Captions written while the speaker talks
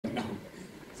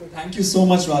So thank you so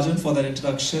much, Rajan, for that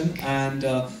introduction, and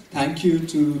thank you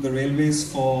to the Railways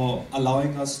for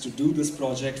allowing us to do this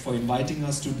project, for inviting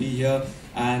us to be here,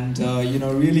 and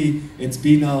really, it's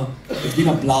been a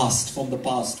blast from the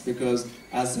past, because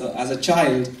as a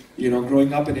child,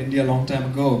 growing up in India a long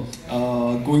time ago,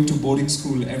 going to boarding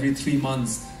school every 3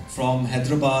 months, from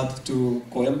Hyderabad to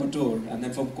Coimbatore, and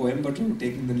then from Coimbatore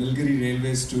taking the Nilgiri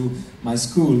railways to my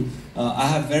school, I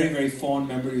have very, very fond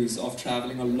memories of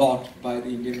traveling a lot by the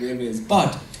Indian Railways.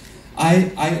 But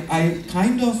I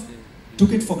kind of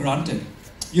took it for granted.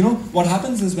 What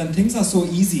happens is when things are so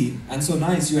easy and so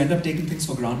nice, you end up taking things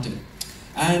for granted.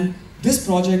 And this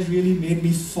project really made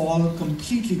me fall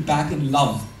completely back in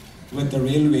love with the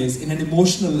railways in an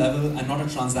emotional level and not a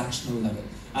transactional level.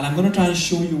 And I'm going to try and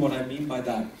show you what I mean by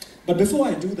that. But before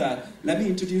I do that, let me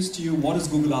introduce to you what is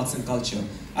Google Arts and Culture.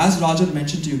 As Rajan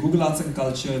mentioned to you, Google Arts and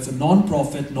Culture, it's a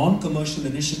non-profit, non-commercial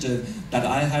initiative that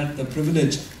I had the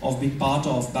privilege of being part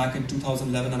of back in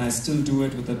 2011, and I still do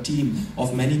it with a team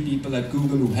of many people at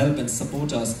Google who help and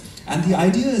support us. And the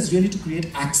idea is really to create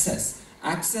access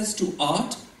to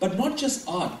art, but not just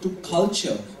art, to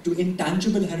culture, to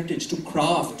intangible heritage, to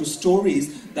craft, to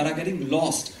stories that are getting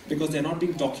lost because they're not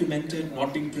being documented,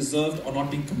 not being preserved, or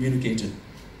not being communicated.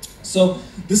 So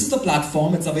this is the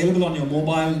platform. It's available on your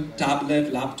mobile,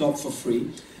 tablet, laptop for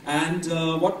free. And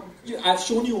I've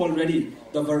shown you already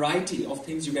the variety of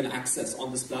things you can access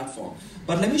on this platform.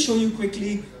 But let me show you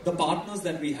quickly the partners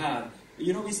that we have.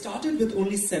 We started with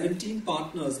only 17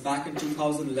 partners back in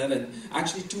 2011,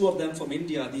 actually 2 of them from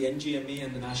India, the NGMA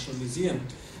and the National Museum.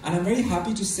 And I'm very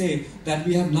happy to say that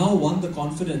we have now won the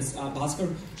confidence.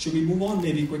 Bhaskar, should we move on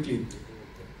maybe quickly?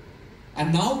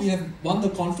 And now we have won the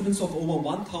confidence of over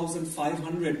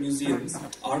 1,500 museums,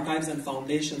 archives and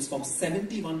foundations from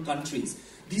 71 countries.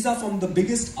 These are from the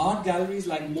biggest art galleries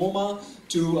like MoMA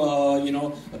to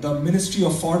the Ministry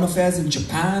of Foreign Affairs in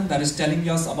Japan that is telling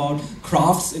us about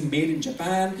crafts made in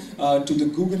Japan, to the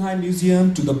Guggenheim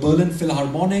Museum, to the Berlin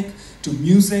Philharmonic, to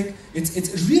music.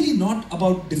 It's really not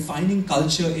about defining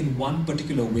culture in one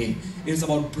particular way. It is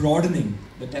about broadening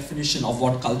the definition of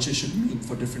what culture should mean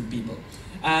for different people.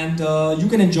 And you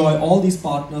can enjoy all these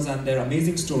partners and their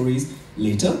amazing stories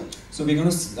later. So we're going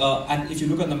to, and if you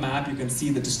look on the map, you can see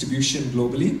the distribution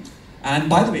globally. And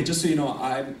by the way, just so you know,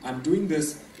 I'm doing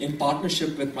this in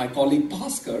partnership with my colleague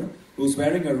Bhaskar, who's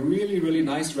wearing a really, really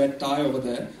nice red tie over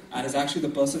there, and is actually the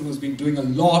person who's been doing a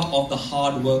lot of the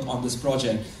hard work on this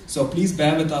project. So please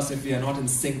bear with us if we are not in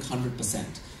sync 100%.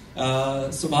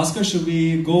 So Bhaskar, should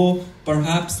we go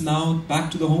perhaps now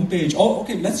back to the homepage? Oh,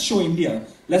 okay, let's show India.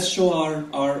 Let's show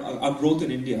our growth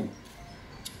in India.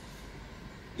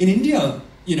 In India,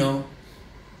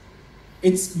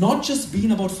 it's not just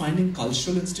been about finding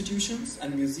cultural institutions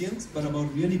and museums, but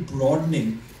about really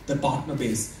broadening the partner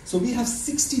base. So we have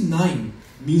 69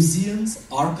 museums,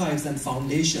 archives and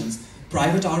foundations,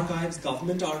 private archives,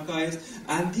 government archives,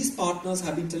 and these partners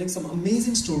have been telling some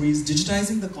amazing stories,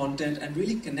 digitizing the content and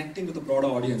really connecting with a broader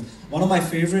audience. One of my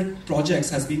favorite projects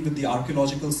has been with the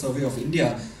Archaeological Survey of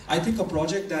India. I think a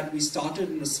project that we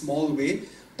started in a small way,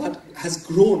 but has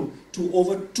grown to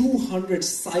over 200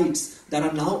 sites that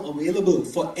are now available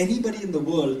for anybody in the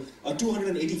world,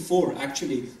 284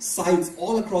 actually, sites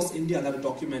all across India that are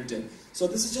documented. So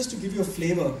this is just to give you a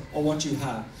flavor of what you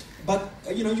have. But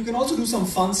you can also do some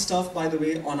fun stuff, by the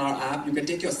way, on our app. You can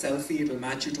take your selfie, it will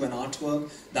match you to an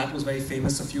artwork. That was very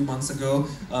famous a few months ago,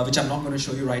 which I'm not going to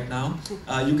show you right now.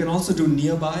 You can also do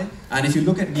nearby, and if you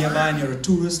look at nearby and you're a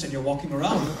tourist and you're walking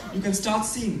around, you can start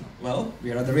seeing, well,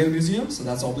 we are at the Rail Museum, so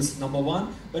that's obviously number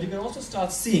one, but you can also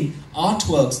start seeing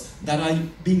artworks that are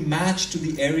being matched to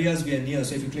the areas we are near.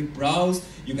 So if you click browse,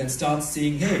 you can start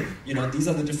seeing, hey, these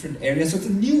are the different areas. So it's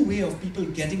a new way of people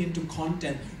getting into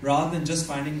content rather than just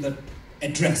finding the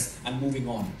address and moving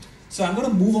on. So I'm going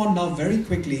to move on now very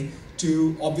quickly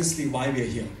to obviously why we're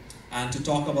here and to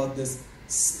talk about this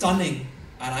stunning,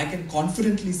 and I can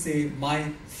confidently say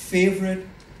my favorite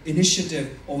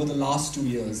initiative over the last 2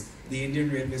 years, the Indian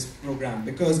Railways program,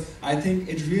 because I think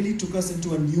it really took us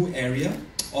into a new area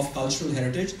of cultural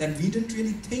heritage that we didn't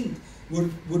really think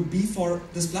would be for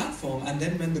this platform. And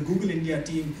then when the Google India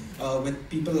team with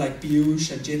people like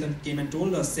Piyush and Chetan came and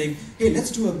told us, saying, hey,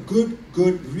 let's do a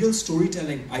good real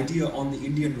storytelling idea on the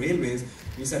Indian Railways,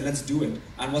 we said, let's do it.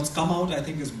 And what's come out, I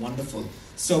think, is wonderful.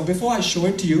 So before I show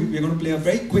it to you, we're going to play a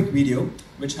very quick video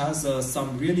which has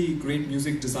some really great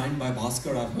music designed by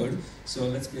Bhaskar, I've heard. So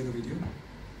let's play the video.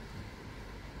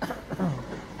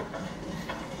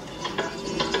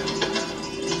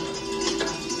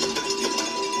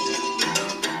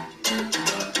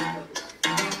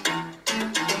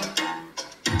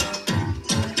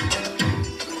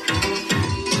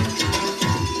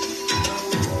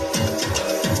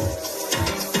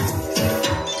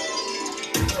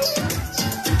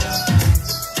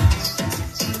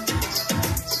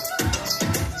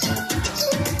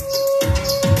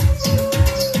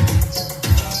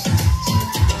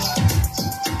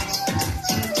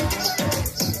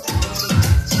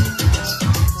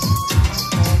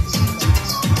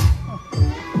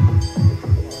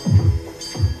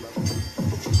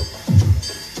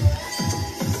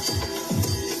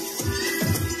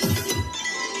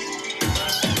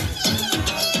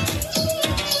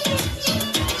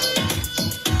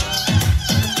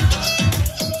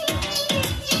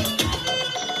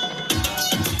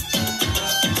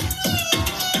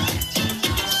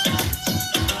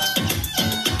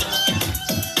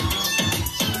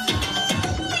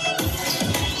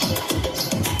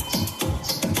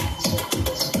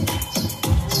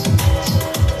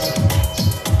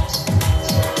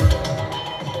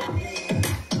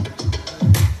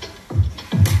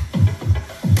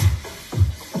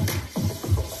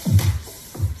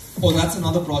 Oh, that's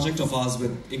another project of ours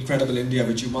with Incredible India,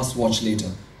 which you must watch later.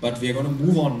 But we are going to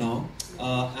move on now.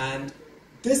 And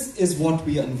this is what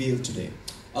we unveiled today.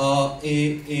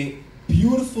 A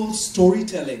beautiful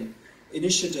storytelling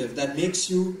initiative that makes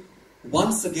you,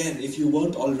 once again, if you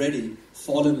weren't already,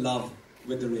 fall in love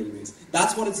with the railways.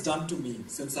 That's what it's done to me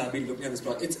since I've been looking at this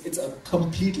project. It's a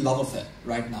complete love affair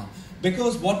right now.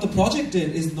 Because what the project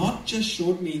did is not just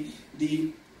showed me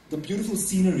the beautiful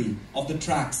scenery of the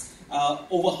tracks,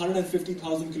 over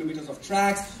 150,000 kilometers of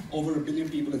tracks, over 1 billion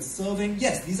people it's serving.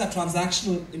 Yes, these are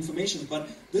transactional information, but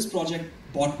this project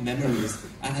brought memories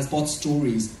and has brought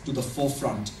stories to the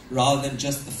forefront rather than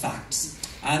just the facts.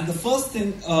 And the first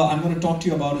thing I'm going to talk to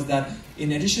you about is that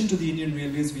in addition to the Indian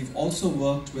Railways, we've also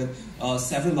worked with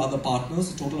several other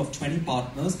partners, a total of 20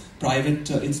 partners, private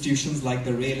institutions like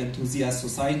the Rail Enthusiast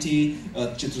Society,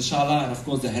 Chitrashala, and of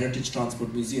course the Heritage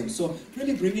Transport Museum. So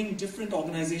really bringing different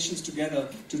organizations together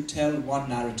to tell one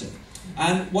narrative.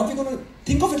 And what we're going to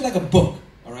think of it like a book,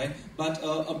 all right, but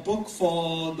a book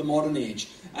for the modern age.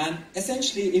 And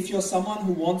essentially, if you're someone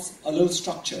who wants a little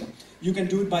structure, you can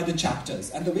do it by the chapters.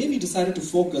 And the way we decided to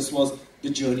focus was the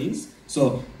journeys.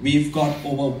 So we've got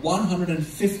over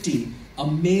 150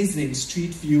 amazing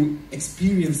street view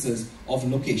experiences of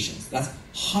locations. That's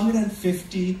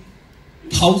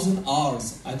 150,000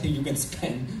 hours I think you can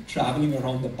spend traveling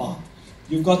around the path.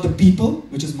 You've got the people,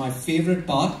 which is my favorite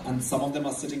part, and some of them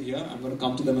are sitting here. I'm going to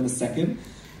come to them in a second.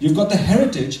 You've got the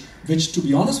heritage, which, to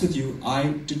be honest with you,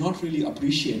 I did not really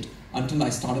appreciate until I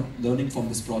started learning from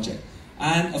this project.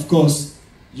 And of course,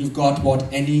 you've got what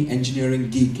any engineering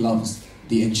geek loves,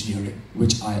 the engineering,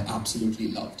 which I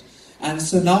absolutely loved. And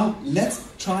so now let's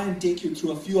try and take you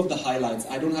through a few of the highlights.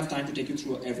 I don't have time to take you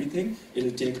through everything.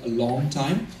 It'll take a long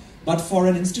time. But for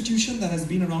an institution that has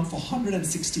been around for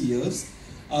 160 years,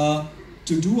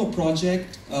 to do a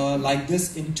project like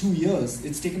this in 2 years,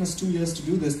 it's taken us 2 years to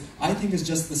do this, I think is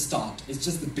just the start. It's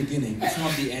just the beginning. It's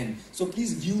not the end. So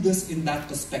please view this in that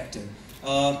perspective.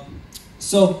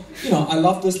 So, I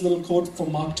love this little quote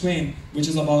from Mark Twain, which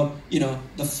is about,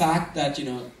 the fact that,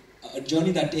 a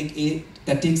journey that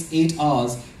takes 8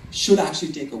 hours should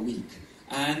actually take a week.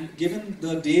 And given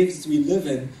the days we live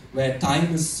in, where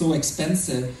time is so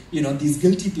expensive, these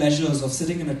guilty pleasures of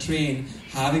sitting in a train,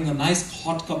 having a nice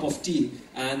hot cup of tea,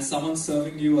 and someone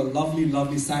serving you a lovely,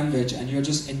 lovely sandwich, and you're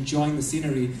just enjoying the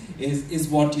scenery, is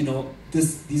what,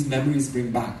 these memories bring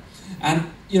back. And,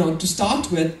 to start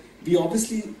with, we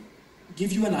obviously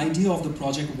give you an idea of the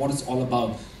project, what it's all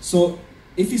about. So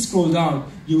if you scroll down,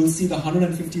 you will see the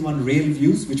 151 rail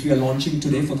views, which we are launching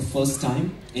today for the first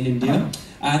time in India.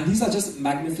 And these are just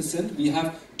magnificent. We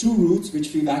have 2 routes,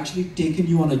 which we've actually taken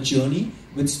you on a journey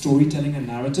with storytelling and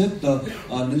narrative, the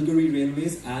Nilgiri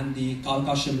Railways and the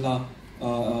Kalka-Shimla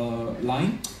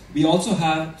line. We also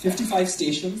have 55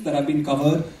 stations that have been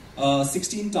covered,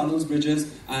 16 tunnels, bridges,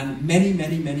 and many,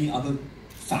 many, many other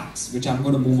facts, which I'm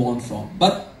going to move on from.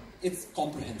 But it's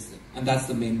comprehensive, and that's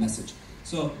the main message.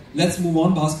 So let's move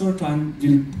on, Bhaskar.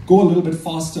 We'll go a little bit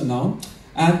faster now.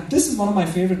 And this is one of my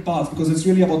favorite parts because it's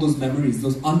really about those memories,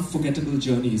 those unforgettable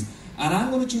journeys. And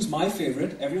I'm going to choose my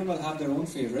favorite. Everyone will have their own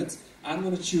favorites. I'm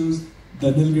going to choose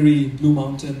the Nilgiri Blue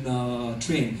Mountain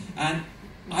train. And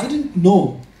I didn't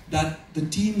know that the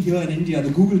team here in India,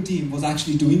 the Google team, was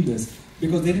actually doing this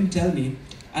because they didn't tell me.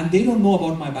 And they don't know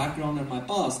about my background and my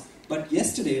past. But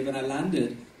yesterday when I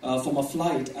landed from a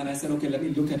flight and I said, okay, let me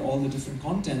look at all the different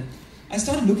content, I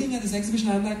started looking at this exhibition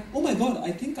and I'm like, oh my God,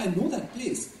 I think I know that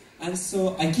place. And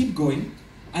so I keep going.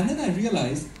 And then I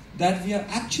realized that we have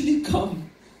actually come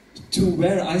to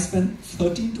where I spent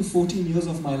 13 to 14 years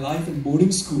of my life in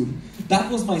boarding school.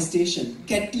 That was my station,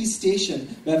 Ketty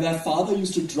Station, where my father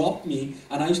used to drop me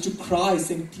and I used to cry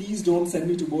saying, please don't send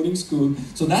me to boarding school.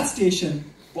 So that station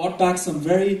brought back some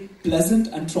very pleasant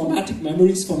and traumatic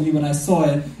memories for me when I saw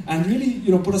it, and really,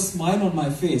 put a smile on my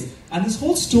face. And this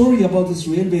whole story about this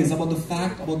railway is about the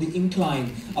fact, about the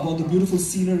incline, about the beautiful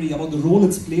scenery, about the role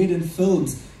it's played in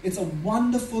films. It's a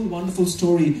wonderful, wonderful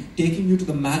story taking you to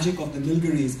the magic of the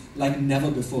Nilgiris like never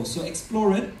before. So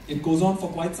explore it. It goes on for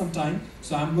quite some time.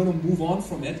 So I'm going to move on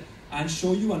from it and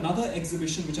show you another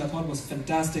exhibition which I thought was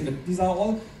fantastic. These are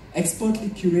all expertly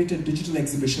curated digital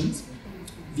exhibitions.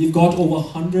 We've got over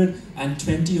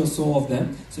 120 or so of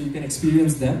them, so you can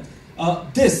experience them.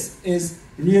 This is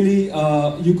really,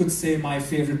 you could say, my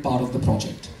favorite part of the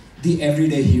project, the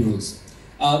everyday heroes.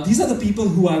 These are the people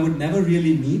who I would never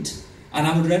really meet, and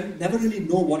I would never really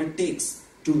know what it takes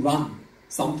to run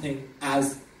something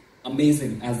as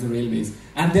amazing as the railways.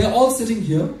 And they're all sitting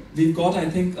here. We've got, I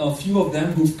think, a few of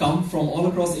them who've come from all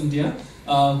across India,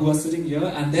 who are sitting here,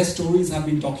 and their stories have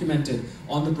been documented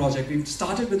on the project. We've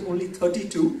started with only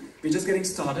 32. We're just getting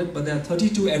started, but there are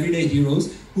 32 everyday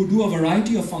heroes who do a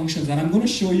variety of functions. And I'm going to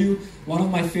show you one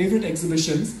of my favorite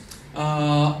exhibitions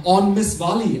on Miss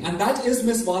Wali. And that is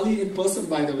Miss Wali in person,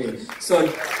 by the way. So,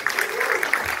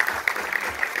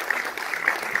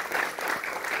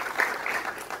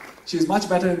 she's much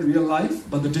better in real life,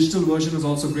 but the digital version is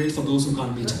also great for those who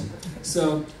can't meet her.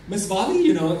 So, Miss Wali,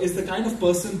 you know, is the kind of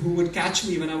person who would catch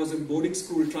me when I was in boarding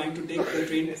school trying to take the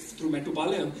train through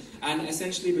Mettupalayam, and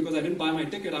essentially because I didn't buy my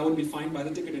ticket, I would be fined by the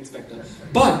ticket inspector.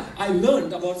 But I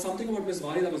learned about something about Miss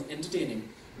Wali that was entertaining.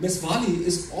 Miss Wali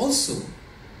is also...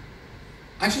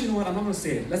 Actually, you know what, I'm not going to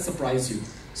say it. Let's surprise you.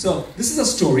 So, this is a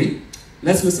story.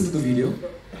 Let's listen to the video.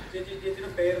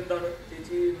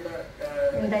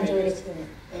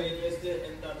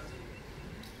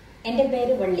 എൻ്റെ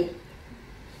പേര് വള്ളി.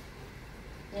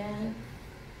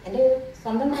 എൻ്റെ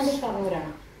സ്വന്തം നാട്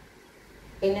ഷൊർണൂരാണ്.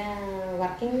 പിന്നെ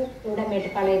working ഇവിടെ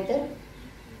Mettupalayam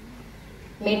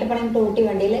to Ooty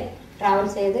വണ്ടിയിൽ travel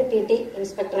ചെയ്ത് ടി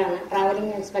ഇൻസ്പെക്ടറാണ്,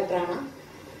 ട്രാവലിംഗ് ഇൻസ്പെക്ടറാണ്.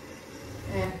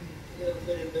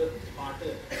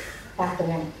 പാട്ട്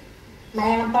വേണം,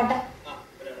 മലയാളം പാട്ട്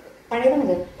പഴയത്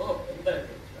മതി.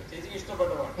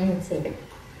 ശരി,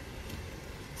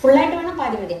 ഫുള്ളായിട്ട് വേണം,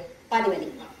 പാതി മതി.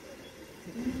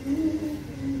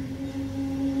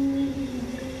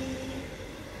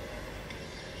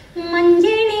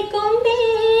 മഞ്ചേണി കൊമ്പേ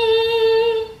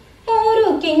ഒരു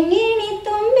കെങ്ങിണി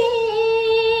തുമ്പേ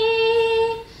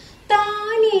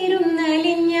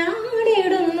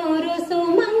താനിരുന്നലിഞ്ഞാടിടുന്നൊരു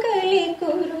സുമംഗലി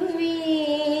കുരുവേ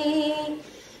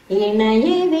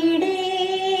ഇണയെവിടെ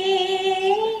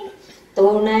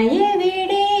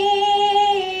തുണയെവിടെ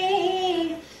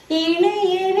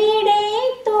ഇണയെവിടെ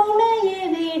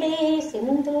തുണയെവിടെ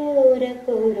സിന്ദൂര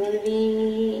കുരുവേ.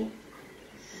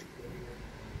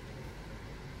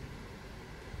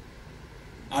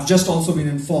 I've just also been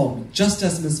informed, just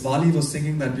as Miss Wali was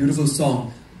singing that beautiful song,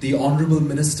 the Honorable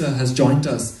Minister has joined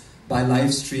us by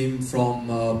live stream from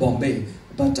Bombay.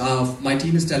 But my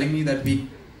team is telling me that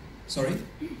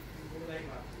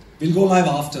we'll go live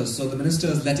after, so the Minister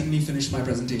is letting me finish my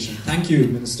presentation. Thank you,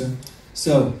 Minister.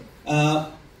 So,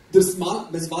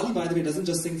 Miss Wali, by the way, doesn't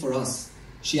just sing for us.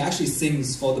 She actually sings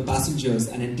for the passengers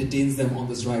and entertains them on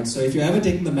this ride. So if you're ever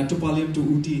taking the Mettupalayam to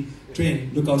Ooty train,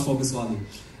 look out for Miss Wali.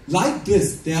 Like this,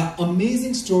 there are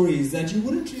amazing stories that you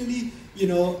wouldn't really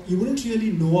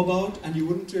know about, and you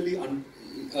wouldn't really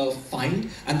find.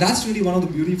 And that's really one of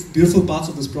the beautiful parts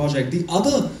of this project. The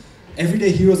other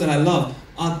everyday heroes that I love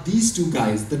are these two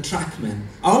guys, the trackmen.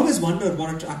 I always wondered what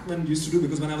a trackman used to do,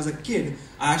 because when I was a kid,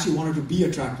 I actually wanted to be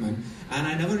a trackman, and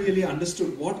I never really understood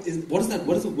what does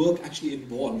the work actually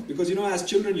involve. Because you know, as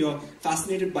children, you're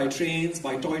fascinated by trains,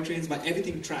 by toy trains, by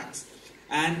everything tracks.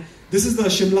 And this is the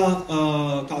Shimla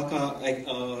Kalka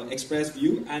Express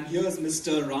view, and here's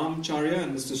Mr. Ram Charya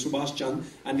and Mr. Subhash Chand,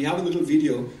 and we have a little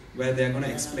video where they're going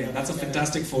to explain. That's a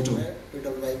fantastic photo.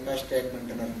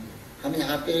 हम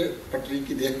यहाँ पे पटरी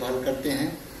की देखभाल करते हैं,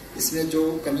 इसमें जो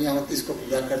कमियां होती है इसको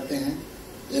पूरा करते हैं।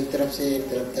 एक तरफ से एक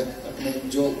तरफ तक अपने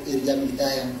जो एरिया मिलता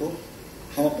है हमको,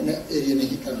 हम अपने एरिया में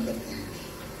ही काम करते हैं।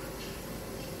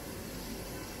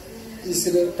 इस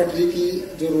पटरी की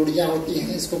जो रोडियां होती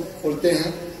हैं इसको खोलते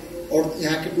हैं, और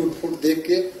यहाँ की टूट फूट देख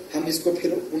के हम इसको फिर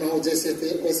पुनः जैसे थे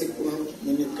वैसे पुनः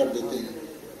निर्मित कर देते हैं।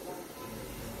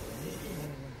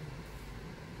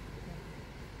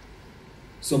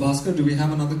 So Bhaskar, do we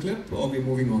have another clip, or are we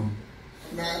moving on?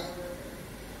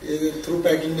 Through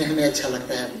packing में हमें अच्छा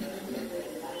लगता है।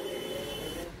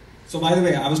 So by the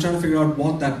way, I was trying to figure out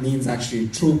what that means actually,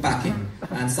 through packing,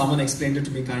 and someone explained it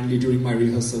to me kindly during my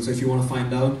rehearsal. So if you want to find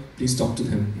out, please talk to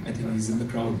him. I think he's in the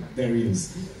crowd. There he is.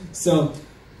 So,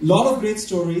 lot of great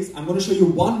stories. I'm going to show you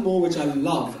one more which I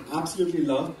love, absolutely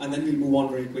love, and then we'll move on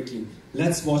very quickly.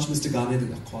 Let's watch Mr. Gane the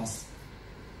Akwas.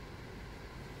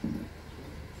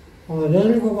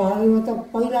 Rail को बाहर मतलब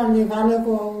पहिला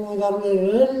निकालेको उनीहरूले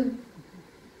rail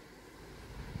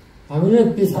हामीले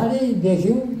पछाडि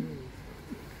देख्यौँ,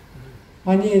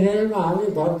 अनि रेलमा हामी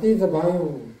भर्ती त भयौँ।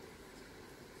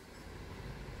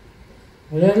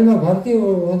 रेलमा भर्ती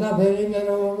हुँदाखेरि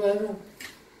मेरो उमेर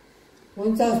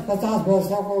 49-50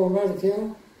 वर्षको उमेर थियो,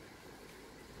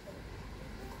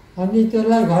 अनि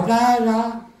त्यसलाई घटाएर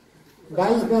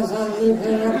 22 वर्षले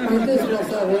फेर 35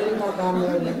 वर्ष रेलमा काम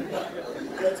गर्ने।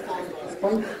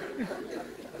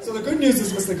 So the good news is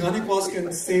Mr. Ganekwas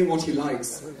can say what he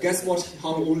likes. Guess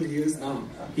how old he is now?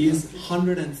 He is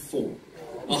 104.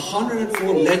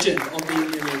 104 legend of the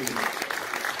Indian Navy.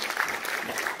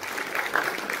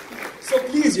 So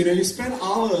please please, you spend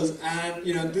hours,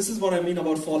 and this is what I mean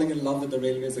about falling in love with the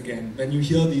railways again, when you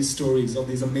hear these stories of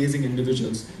these amazing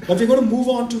individuals. But we're going to move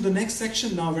on to the next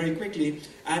section now very quickly,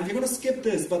 and we're going to skip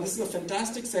this, but this is a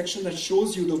fantastic section that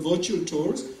shows you the virtual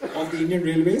tours of the Indian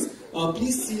Railways.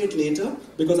 Please see it later,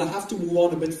 because I have to move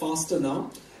on a bit faster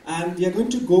now. And we are going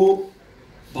to go,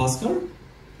 Bhaskar,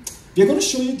 we are going to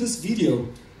show you this video,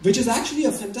 which is actually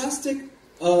a fantastic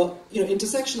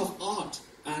intersection of art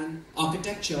and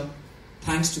architecture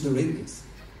thanks to the railways.